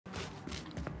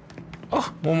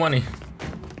Oh, more money.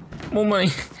 More money.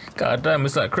 God damn,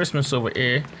 it's like Christmas over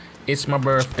here. It's my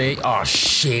birthday. Oh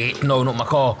shit. No, not my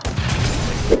car.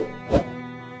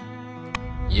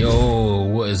 Yo,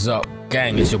 what is up,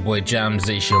 gang? It's your boy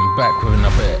Jamzation back with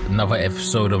another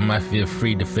episode of Mafia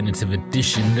 3 Definitive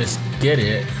Edition. Let's get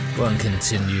it. Go and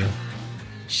continue.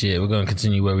 Shit, we're going to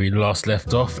continue where we last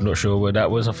left off. Not sure where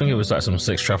that was. I think it was like some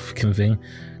sex trafficking thing.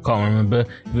 Can't remember.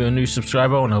 If you're a new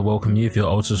subscriber, I want to welcome you. If you're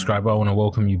an old subscriber, I want to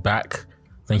welcome you back.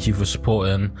 Thank you for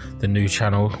supporting the new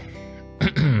channel.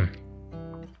 I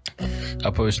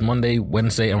post Monday,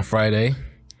 Wednesday, and Friday.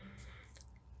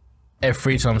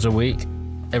 3 times a week.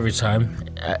 Every time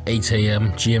at 8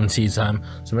 AM GMT time.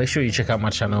 So make sure you check out my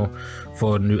channel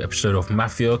for a new episode of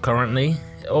Mafia currently,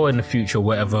 or in the future,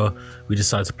 whatever we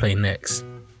decide to play next.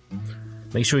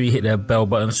 Make sure you hit that bell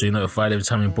button so you're notified every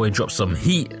time your boy drops some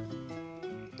heat.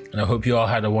 And I hope you all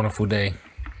had a wonderful day,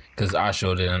 because I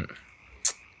sure didn't.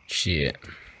 Shit.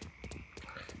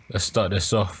 Let's start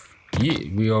this off. Yeah,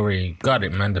 we already got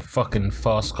it, man. The fucking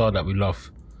fast car that we love.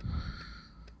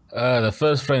 The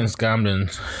first flame's gambling.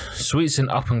 Sweet's an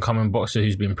up-and-coming boxer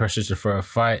who's been pressured to throw a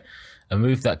fight, a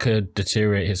move that could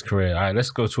deteriorate his career. Alright, let's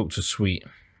go talk to Sweet.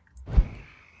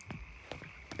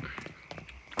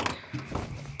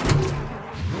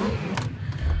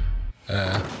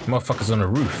 Motherfucker's on the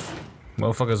roof.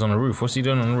 Motherfucker's on the roof. What's he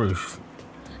doing on the roof?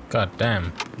 God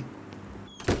damn.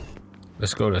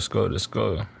 Let's go, let's go, let's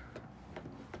go.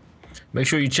 Make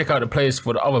sure you check out the playlist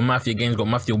for the other Mafia games. Got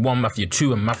Mafia 1, Mafia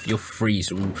 2, and Mafia 3.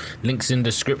 So links in the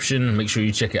description. Make sure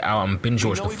you check it out and binge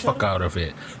watch the fuck out of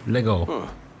it. Lego. Huh.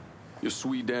 You're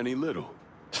Sweet Danny Little.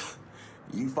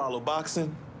 You follow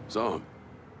boxing? Some.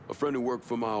 A friend who worked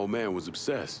for my old man was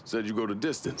obsessed. Said you go to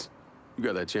distance. You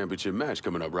got that championship match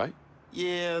coming up, right?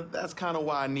 Yeah, that's kind of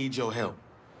why I need your help.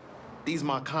 These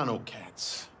Marcano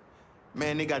cats.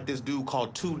 Man, they got this dude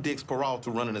called Two Dicks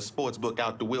Peralta running a sports book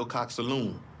out the Wilcox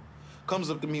Saloon. Comes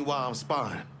up to me while I'm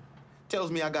sparring. Tells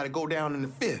me I gotta go down in the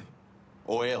 5th.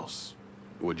 Or else.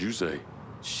 What'd you say?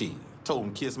 Shit, told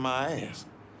him kiss my ass.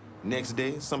 Next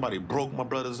day, somebody broke my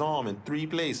brother's arm in 3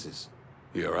 places.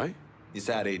 You all right? It's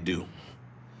how they do.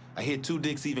 I hear Two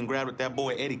Dicks even grabbed at that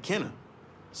boy Eddie Kenner.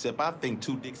 Except I think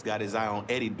Two Dicks got his eye on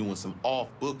Eddie doing some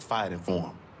off-book fighting for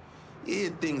him. You hear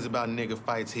things about nigga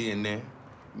fights here and there.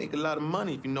 Make a lot of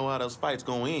money if you know how those fights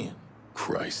go in.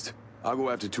 Christ. I'll go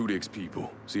after Two Dicks' people.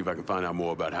 See if I can find out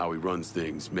more about how he runs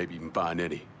things. Maybe even find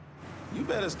Eddie. You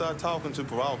better start talking to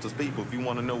Peralta's people if you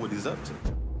want to know what he's up to.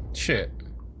 Shit.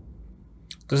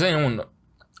 Does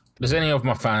any of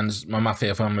my fans, my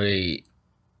Mafia family,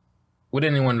 would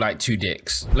anyone like Two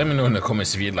Dicks? Let me know in the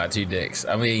comments if you'd like Two Dicks.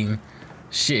 I mean,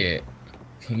 shit.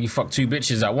 You fuck 2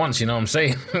 bitches at once, you know what I'm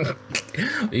saying?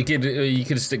 you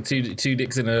could stick two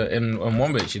dicks in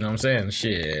one bitch, you know what I'm saying?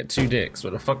 Shit, 2 dicks,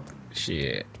 what the fuck?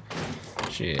 Shit.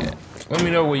 Let me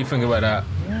know what you think about that.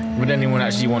 Would anyone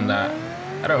actually want that?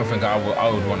 I don't think I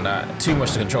would want that. Too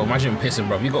much to control. Imagine pissing,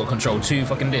 bro. You got to control 2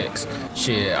 fucking dicks.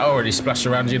 Shit, I already splashed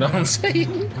around, you know what I'm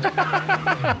saying?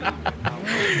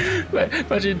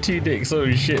 Imagine 2 dicks,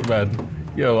 holy shit,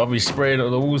 man. Yo, I'll be spraying on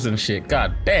the walls and shit.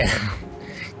 God damn.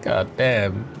 God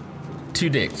damn. 2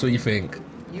 dicks, what do you think?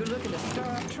 You looking to stir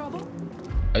up trouble?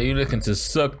 Are you looking to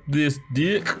suck this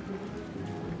dick?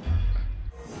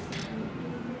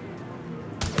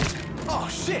 Oh,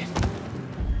 shit!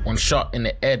 1 shot in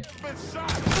the head.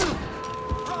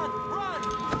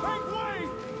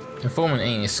 Informant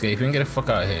ain't escaping. Get the fuck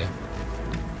out of here.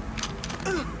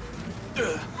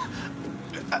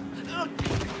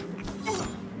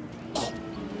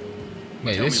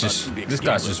 Wait, this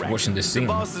guy's just watching this scene. The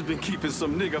boss has been keeping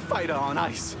some nigga fighter on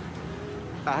ice.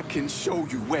 I can show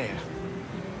you where.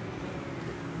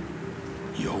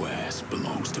 Your ass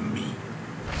belongs to me.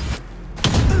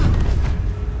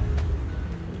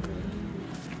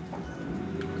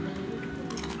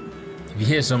 If you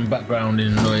hear some background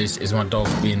noise, it's my dog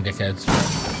being dickheads.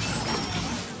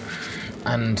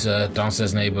 And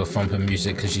downstairs neighbor thumping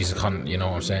music because she's a cunt, you know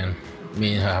what I'm saying?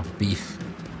 Me and her have beef.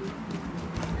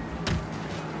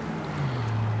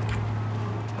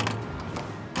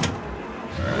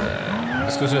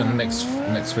 Let's go to the next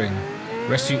thing.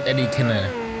 Rescue Eddie Kenner.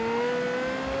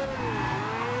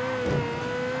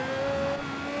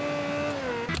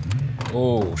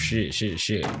 Oh shit.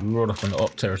 We rolled up on the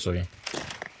op territory.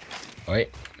 Alright.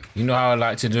 You know how I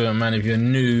like to do it, man. If you're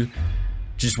new,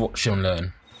 just watch and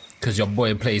learn. Cause your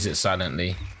boy plays it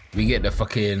silently. We get the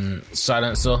fucking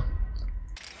silencer.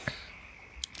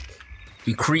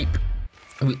 We creep.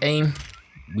 We aim.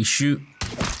 We shoot.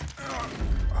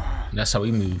 That's how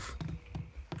we move.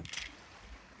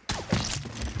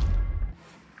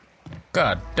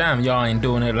 God damn, y'all ain't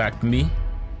doing it like me.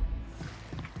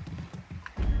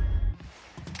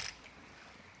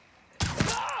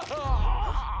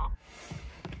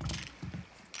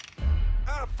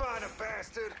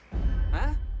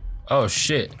 Oh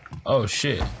shit. Oh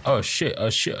shit. Oh shit. Oh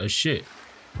shit. Oh shit.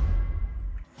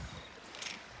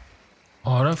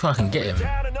 Oh, I don't think I can get him.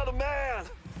 Down another man.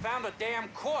 Found a damn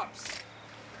corpse.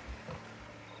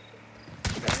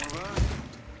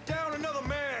 Down another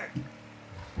man.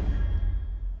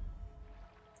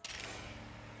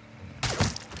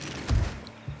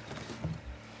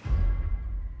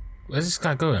 Where's this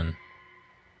guy going?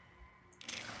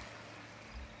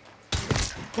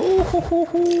 Ooh, hoo, hoo,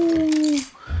 hoo.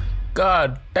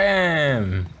 God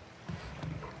damn.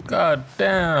 God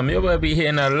damn. You better be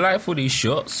hitting a light for these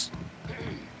shots.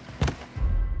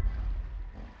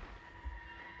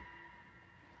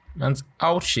 Man's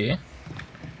out here.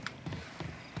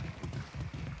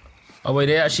 Oh wait,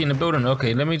 they're actually in the building.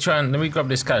 Okay, let me grab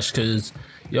this cash, cause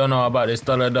y'all know about this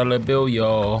dollar bill,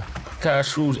 y'all.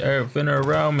 Cash rules everything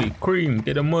around me. Cream,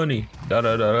 get the money.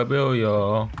 Dollar bill,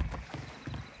 y'all.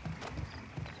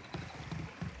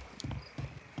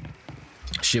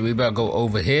 Shit, we better go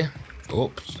over here.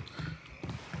 Oops.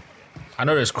 I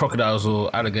know there's crocodiles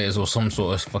or alligators or some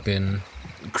sort of fucking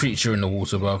creature in the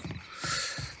water, bruv.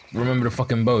 Remember the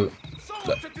fucking boat.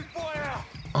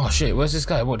 Oh shit, where's this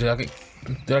guy? What did I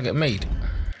get made?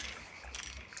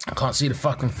 I can't see the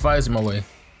fucking fires in my way.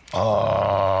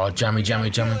 Oh, jammy.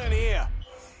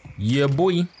 Yeah,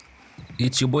 boy.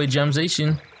 It's your boy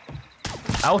Jamzation.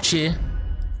 Out here.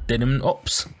 Denim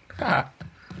ops.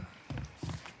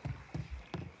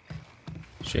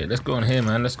 Shit, let's go in here,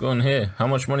 man. Let's go in here. How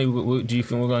much money do you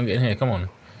think we're going to get in here? Come on.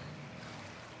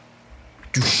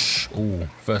 Oh,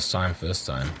 first time.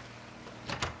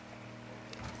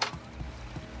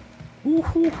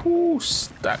 Ooh,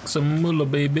 stack some moolah,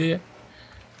 baby.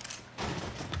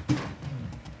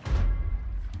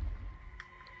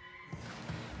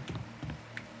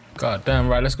 God damn,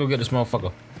 right, let's go get this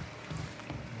motherfucker.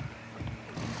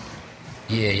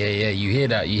 Yeah, you hear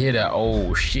that?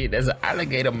 Oh shit, there's an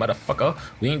alligator, motherfucker.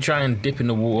 We ain't trying to dip in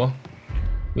the water.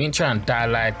 We ain't trying to die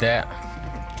like that.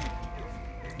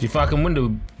 Do you fucking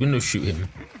window shoot him?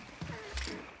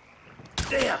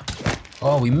 Damn.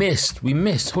 Oh, we missed.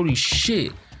 Holy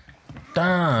shit.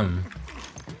 Damn.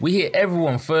 We hit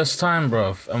everyone first time,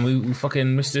 bruv. And we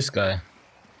fucking missed this guy.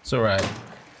 It's alright.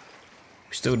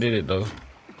 We still did it, though.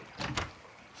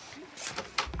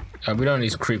 We don't need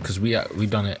to creep because we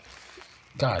done it.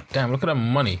 God damn, look at that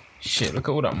money. Shit, look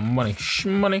at all that money.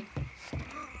 Money.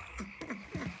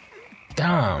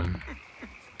 Damn.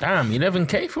 Damn,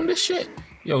 11K from this shit?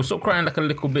 Yo, stop crying like a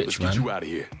little bitch, man. Let's get you out of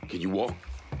here. Can you walk?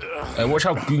 Hey, watch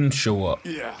how goons show up.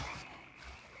 Yeah.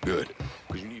 Good.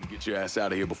 Because you need to get your ass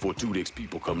out of here before 2 DICKS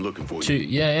people come looking for you.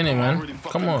 Yeah, innit, man?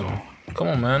 Come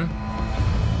on, man.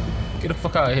 Get the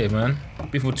fuck out of here, man.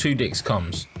 Before 2 DICKS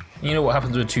comes. You know what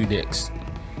happens with 2 DICKS?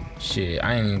 Shit,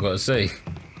 I ain't even got to say.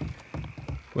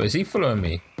 Wait, is he following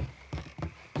me?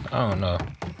 I don't know.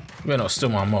 You better not steal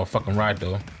my motherfucking ride,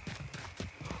 though.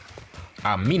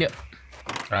 I mean it.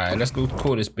 Alright, let's go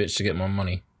call this bitch to get my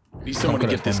money. Need someone to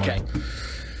get this cat.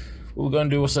 What we're gonna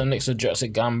do, what's the next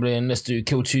Jurassic gambling? Let's do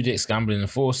kill 2 DICKS gambling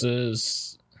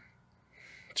enforcers.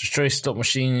 Destroy slot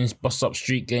machines, bust up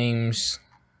street games.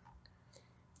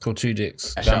 Kill 2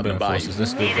 DICKS gambling enforcers.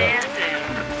 Let's do that.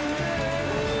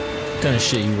 Turn the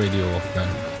shit you radio off, man.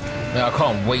 Man, I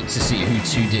can't wait to see who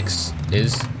 2 DICKS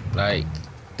is. Like,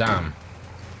 damn.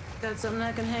 Got something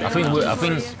I can hang I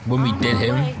think when we did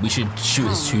him, we should shoot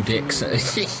his 2 DICKS.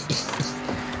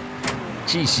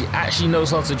 Gee, she actually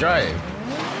knows how to drive.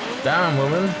 Damn,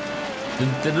 woman.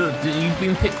 You've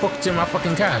been pickpocketing my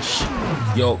fucking cash.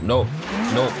 Yo, nope.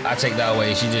 I take that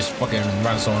away. She just fucking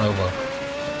ran someone over.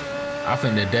 I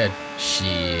think they're dead.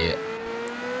 Shit.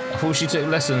 I thought she took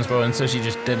lessons, bro, until she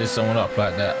just deaded someone up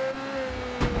like that.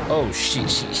 Oh, shit.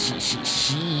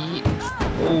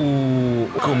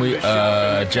 Oh, call me,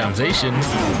 Jamzation.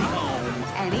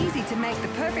 And easy to make the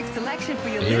perfect selection for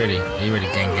your Are you ready?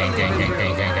 Gang.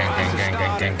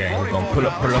 We're gonna pull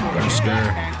up and stir.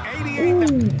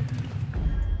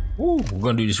 Ooh, we're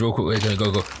gonna do this real quick. We're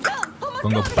gonna go. We're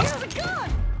gonna go back.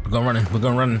 We're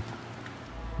gonna run.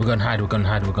 We're gonna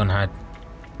hide.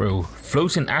 Bro,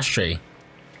 floating ashtray.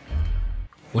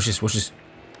 Watch this. We're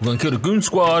gonna kill the goon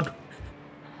squad.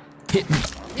 Hit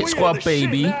squad,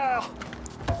 baby.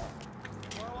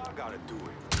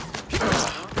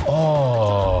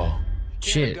 Oh,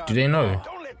 shit. Do they know?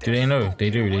 They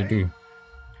do.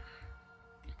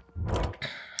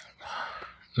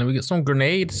 Let me get some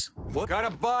grenades. What? Got a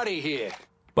body here.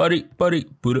 Buddy. Bullet.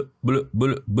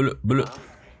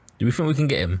 Do we think we can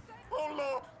get him?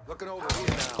 Looking over here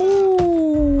now.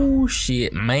 Ooh,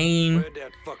 shit, man. Where'd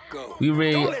that fuck go? We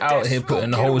really out here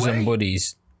putting holes in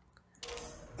bodies.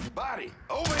 Body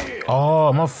over here.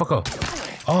 Oh, motherfucker.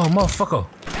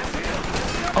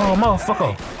 Oh,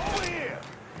 motherfucker.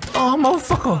 Oh,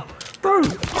 motherfucker. Bro.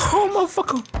 Oh,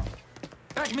 motherfucker.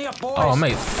 Back me up, boys. Oh,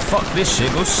 mate. Fuck this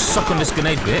shit. Go suck on this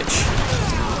grenade, bitch.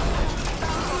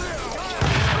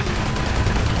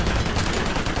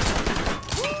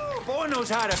 Boy knows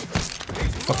how to.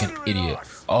 Fucking idiot.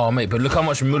 Oh, mate. But look how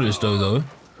much murders, though.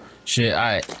 Shit,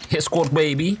 alright. Hit squad,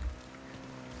 baby.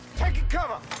 Taking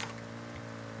cover.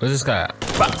 Where's this guy at?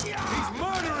 Bah. He's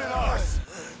murdering us.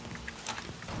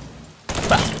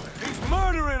 Bah. He's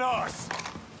murdering us.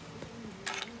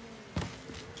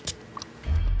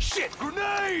 Shit,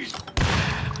 grenade.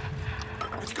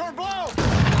 It's gonna blow.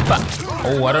 Bah.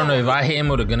 Oh, I don't know if I hit him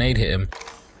or the grenade hit him.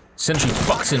 Sentry,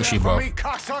 fuck Sentry, bro.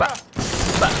 Bah.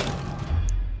 Bah.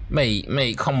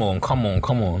 Mate, come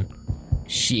on.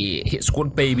 Shit, hit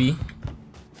squad, baby.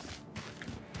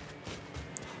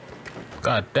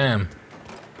 God damn.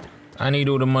 I need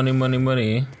all the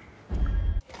money.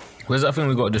 Where's that thing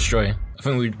we got to destroy? I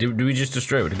think we did we just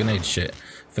destroy it with the grenade shit?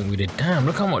 I think we did. Damn,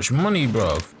 look how much money,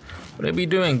 bro. What they be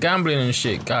doing? Gambling and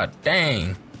shit. God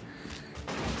dang.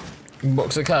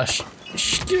 Box of cash.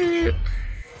 Shit.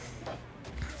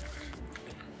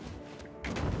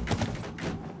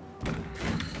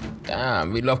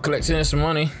 Damn, we love collecting this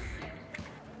money.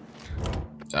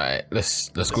 Alright, let's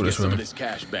go this room. This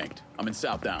cash banked. I'm in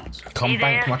South Downs. Come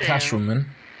bank my cash room, man.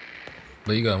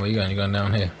 Where you going? You're going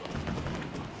down here.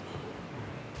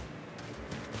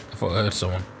 I thought I heard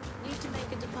someone. Need to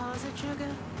make a deposit,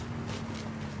 sugar?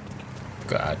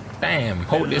 God damn,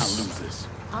 hold this.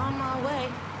 On my way.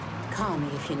 Call me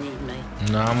if you need me.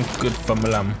 Nah, I'm good for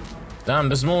Malam. Damn,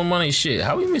 there's more money. Shit,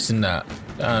 how we missing that?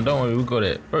 Damn, don't worry, we got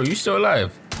it. Bro, you still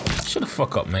alive? Shut the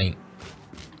fuck up, mate.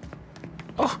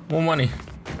 Oh, more money.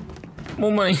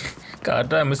 God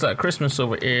damn, it's like Christmas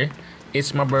over here.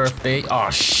 It's my birthday. Oh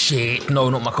shit, no,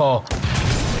 not my car.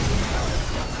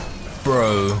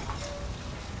 Bro.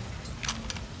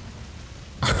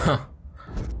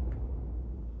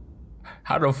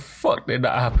 How the fuck did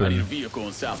that happen? Vehicle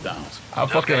in South Downs. I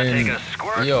fucking,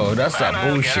 yo, that's that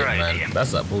bullshit, man.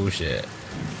 That's that bullshit.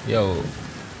 Yo,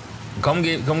 come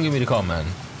give me the car, man.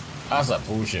 That's that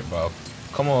bullshit, bro.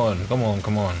 Come on,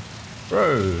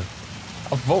 bro.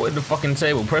 I voted the fucking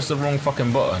table, pressed the wrong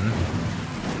fucking button.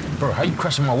 Bro, how you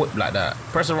crashing my whip like that?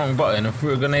 Press the wrong button and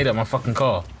threw a grenade at my fucking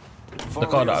car. The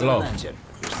car that I love.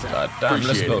 God damn,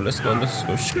 let's go.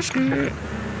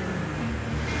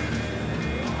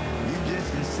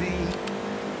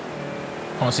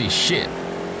 Can't see shit.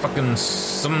 Fucking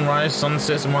sunrise,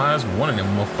 sunsets in my eyes. One of them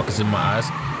motherfuckers in my eyes.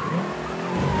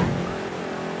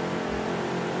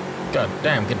 God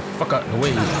damn, get the fuck out of the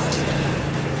way.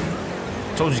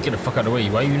 Told you to get the fuck out of the way.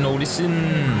 Why you noticing?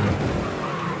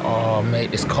 Oh,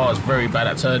 mate, this car is very bad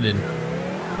at turning.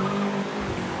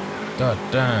 God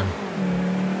damn.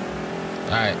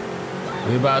 Alright.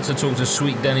 We're about to talk to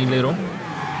Sweet Danny Little.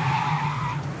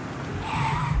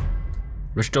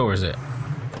 Which door is it?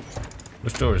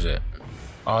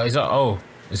 Oh, he's up. Oh,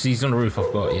 he's on the roof.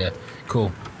 I've got. Yeah,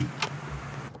 cool.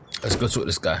 Let's go talk to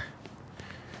this guy.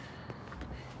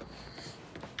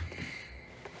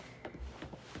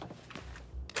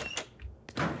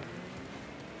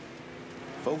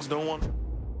 Folks don't want to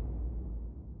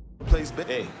place, but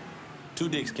hey, 2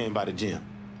 Dicks came by the gym.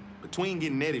 Between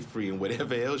getting Eddie free and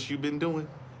whatever else you've been doing,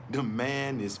 the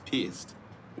man is pissed.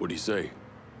 What'd he say?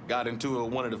 Got into it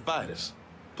with one of the fighters.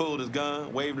 Pulled his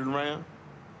gun, waved it around.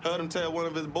 Heard him tell one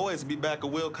of his boys to be back at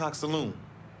Wilcox Saloon.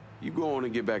 You go on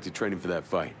and get back to training for that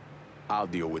fight. I'll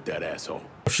deal with that asshole.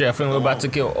 Shit, I think we're about to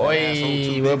kill.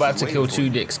 Oi, we're about to kill 2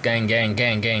 Dicks. Gang.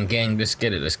 Let's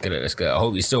get it. I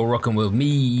hope you're still rocking with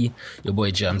me, your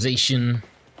boy Jamzation.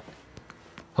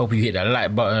 Hope you hit that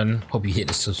like button. Hope you hit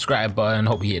the subscribe button.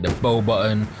 Hope you hit the bell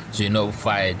button so you're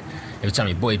notified every time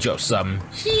your boy drops some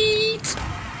heat.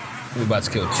 We're about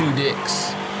to kill 2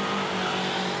 Dicks.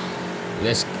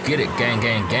 Let's get it, gang.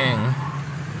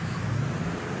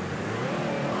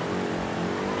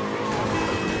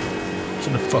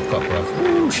 Shut the fuck up, bro.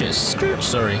 Ooh, shit,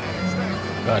 sorry.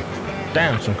 God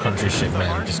damn, some country shit,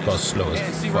 man. This car's slow as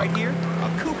fuck. Right here,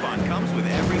 a coupon comes with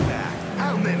every bag.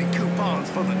 How many coupons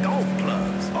for the golf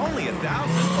clubs? Only 1,000.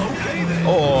 Okay then.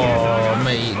 Oh,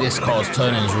 mate, this car's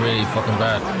turning is really fucking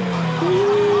bad.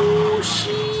 Ooh,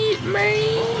 shit, man.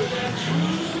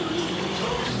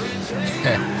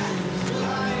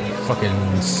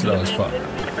 Fucking slow as fuck.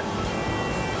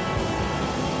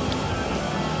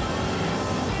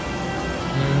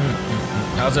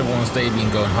 How's everyone's day been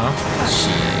going, huh?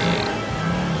 Shit.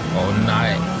 All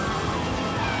night.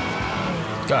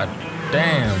 God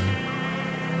damn.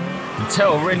 The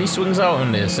tail really swings out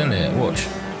on this, isn't it? Watch.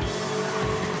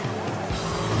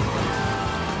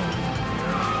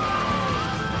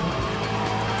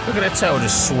 Look at that tail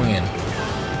just swinging.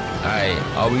 Alright,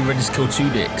 are we ready to kill 2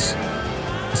 dicks?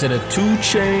 Instead of 2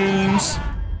 chains,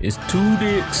 it's 2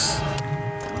 dicks.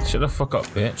 Shut the fuck up,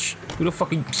 bitch. Who the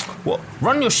fuck are you? What?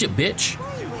 Run your shit, bitch.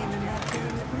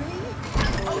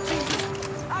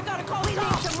 I gotta call the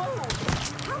cops.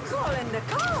 I'm calling the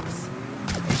cops.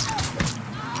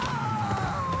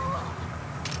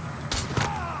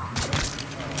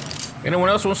 Anyone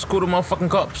else wants to call the motherfucking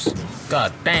cops?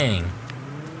 God dang.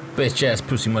 Bitch ass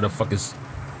pussy motherfuckers.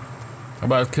 I'm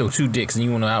about to kill 2 dicks and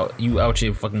you out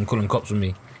here fucking calling cops with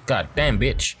me. God damn,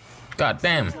 bitch. God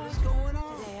damn.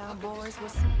 Today our boys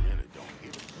was...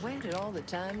 Where did all the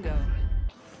time go?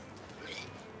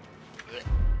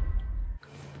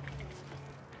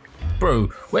 Bro,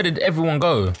 where did everyone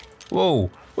go?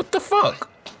 Whoa, what the fuck?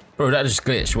 Bro, that just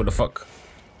glitched. What the fuck?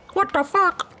 What the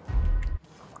fuck?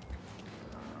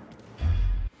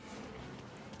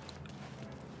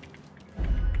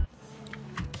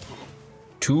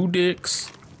 Two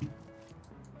dicks.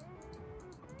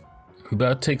 We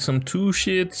about to take some 2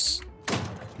 shits.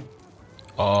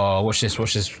 Oh, watch this,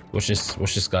 watch this, watch this,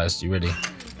 watch this, guys. You ready?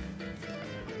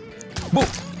 Boom!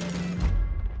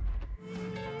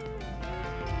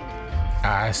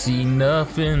 I see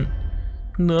nothing,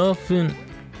 nothing.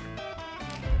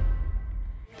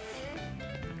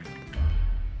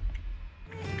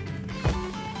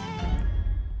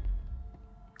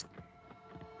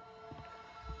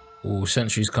 Oh,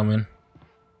 sentry's coming.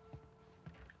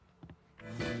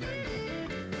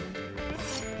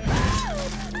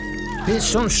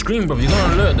 Bitch, don't scream, bro. You're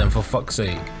gonna alert them, for fuck's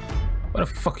sake. Why the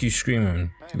fuck are you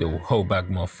screaming, you little hoe bag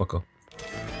motherfucker?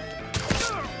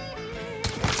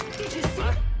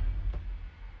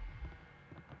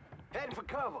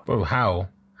 Bro, how?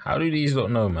 How do these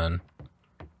not know, man?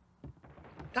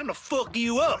 Time to fuck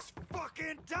you up.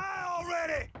 Fucking die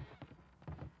already.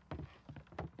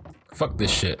 Fuck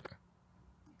this shit.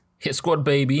 Hit squad,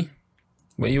 baby.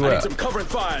 Where you I need at? some covering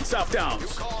fire in South Downs.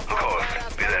 Of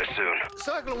course. Be there soon.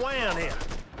 Circle around here.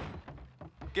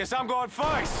 Guess I'm going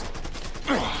first.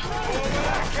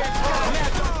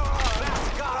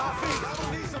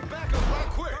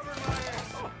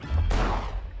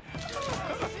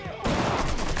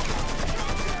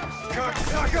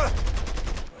 Cocksucker!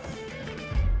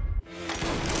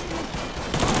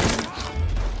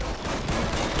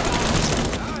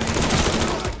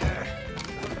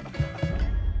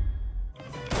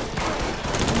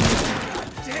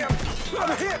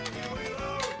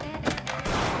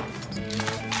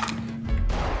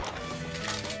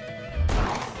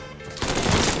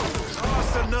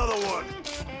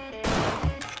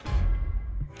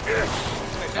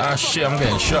 Ah shit, I'm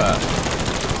getting shot.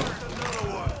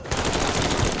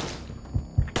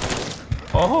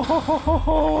 Oh, ho, ho, ho,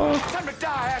 ho. Time to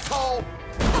die, asshole!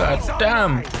 God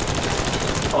damn.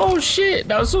 Oh shit,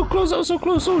 that was so close, that was so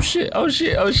close. Oh shit, oh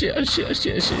shit, oh shit, oh shit, oh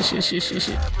shit, shit, shit, shit, shit,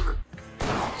 shit.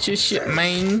 Shit, shit,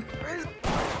 man.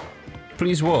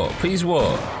 Please what? Please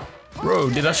what? Bro,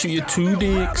 did I shoot you 2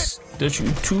 dicks? Did I shoot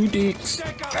you 2 dicks?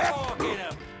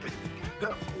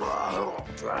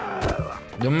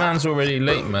 The man's already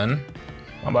late, man.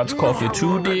 I'm about to call for you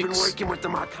 2 dicks. Working with the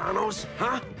Marcanos,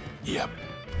 huh? Yep.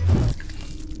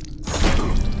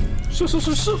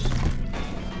 So.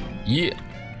 Yeah.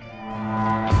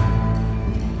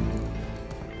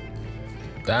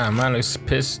 Damn, man looks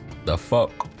pissed the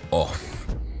fuck off.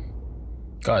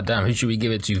 God damn, who should we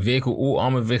give it to? Vehicle. All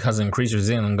armored vehicle has increased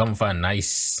resilience and gunfire.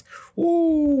 Nice.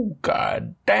 Ooh,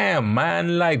 god damn,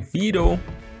 man. Like Vito.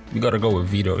 We gotta go with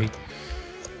Vito.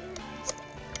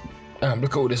 Damn,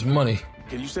 look at all this money.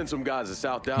 Can you send some guys to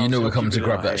South Downs? You know we're coming to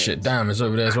grab that shit. Damn, it's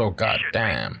over there as well. God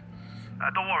damn.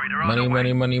 Don't worry, they're Money,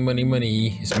 money, money, money,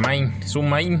 money. It's mine. It's all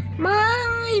mine.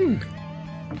 Mine!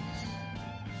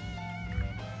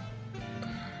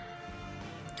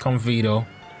 Come Vito.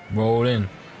 Roll in.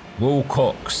 Roll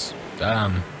cocks.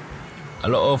 Damn. A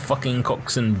lot of fucking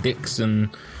cocks and dicks and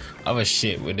other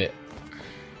shit with it.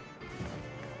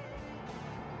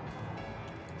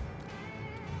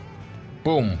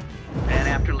 Boom. And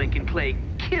after Lincoln Clay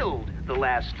killed the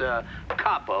last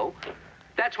capo,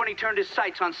 that's when he turned his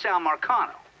sights on Sal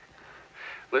Marcano.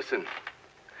 Listen,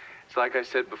 it's like I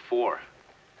said before.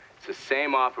 It's the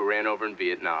same off who ran over in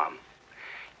Vietnam.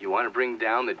 You want to bring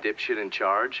down the dipshit in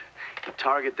charge? You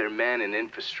target their men and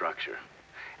infrastructure.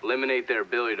 Eliminate their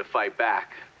ability to fight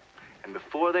back. And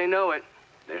before they know it,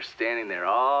 they're standing there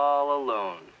all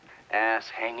alone, ass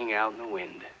hanging out in the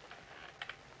wind.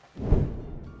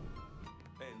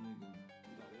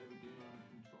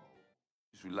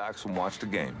 Just relax and watch the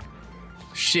game.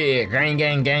 Shit, gang,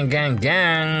 gang, gang, gang,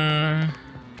 gang.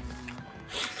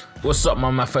 What's up, my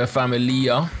Mafia family?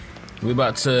 We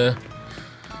about to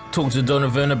talk to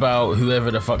Donovan about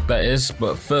whoever the fuck that is.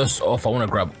 But first off, I want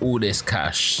to grab all this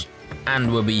cash.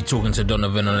 And we'll be talking to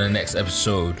Donovan on the next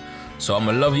episode. So I'm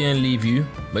gonna love you and leave you.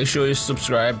 Make sure you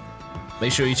subscribe.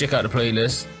 Make sure you check out the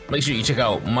playlist. Make sure you check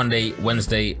out Monday,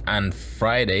 Wednesday, and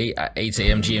Friday at 8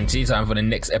 AM GMT time for the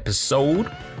next episode.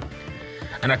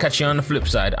 And I'll catch you on the flip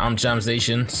side. I'm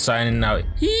Jamstation, signing out.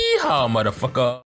 Yeehaw, motherfucker.